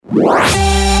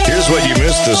Here's what you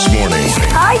missed this morning.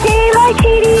 Hi, Dave. Hi,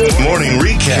 Katie. Morning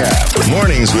recap.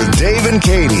 Mornings with Dave and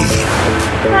Katie.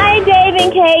 Hi, Dave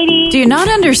and Katie. Do you not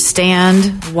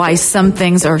understand why some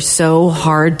things are so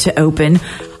hard to open?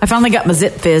 I finally got my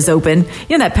Zip Fizz open.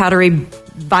 You know that powdery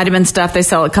vitamin stuff they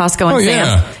sell at Costco and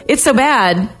Sam's? It's so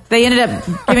bad, they ended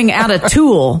up giving out a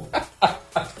tool.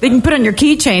 They can put on your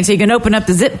keychain so you can open up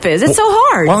the Zip Fizz. It's so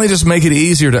hard. Why don't they just make it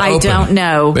easier to open? I don't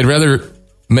know. They'd rather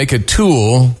make a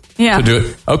tool to do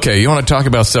it. Okay, you want to talk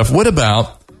about stuff. What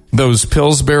about those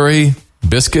Pillsbury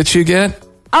biscuits you get?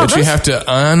 That you have to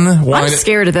unwind. I'm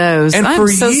scared of those. And I'm for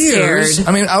so years, scared.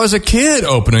 I mean, I was a kid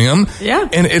opening them. Yeah.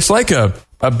 And it's like a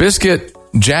biscuit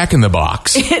Jack in the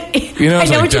Box. I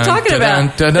know what you're talking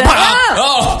about.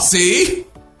 Oh, see?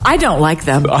 I don't like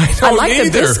them. I like the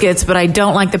biscuits, but I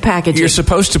don't like the packaging. You're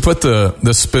supposed to put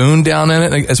the spoon down in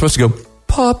it. It's supposed to go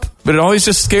pop, but it always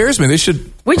just scares me.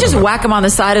 We just whack them on the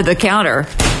side of the counter.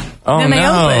 Oh, then they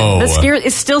no. open.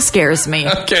 It still scares me.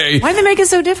 Okay. Why do they make it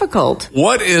so difficult?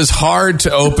 What is hard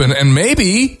to open? And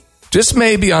maybe, just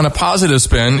maybe on a positive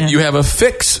spin, you have a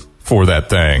fix for that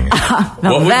thing.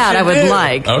 Now that I would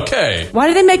like. Okay. Why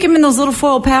do they make them in those little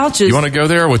foil pouches? You want to go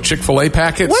there with Chick-fil-A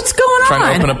packets? What's going on?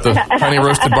 Trying to open up the honey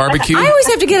roasted barbecue? I always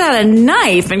have to get out a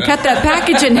knife and cut that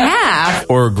package in half.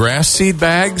 Or grass seed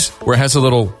bags where it has a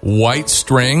little white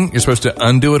string. You're supposed to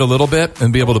undo it a little bit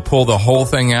and be able to pull the whole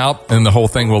thing out, and the whole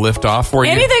thing will lift off for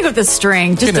you. Anything with the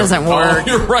string just doesn't work. Oh,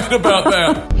 you're right about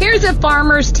that. Here's a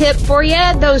farmer's tip for you.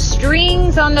 Those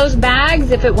strings on those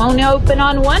bags, if it won't open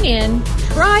on one end,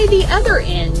 try the other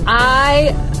end.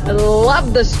 I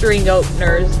love the string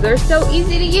openers. They're so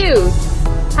easy to use.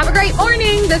 Have a great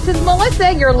morning. This is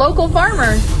Melissa, your local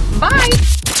farmer. Bye.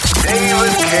 Dave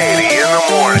and Katie in the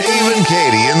morning. Dave and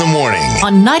Katie in the morning.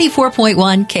 On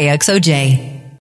 94.1 KXOJ.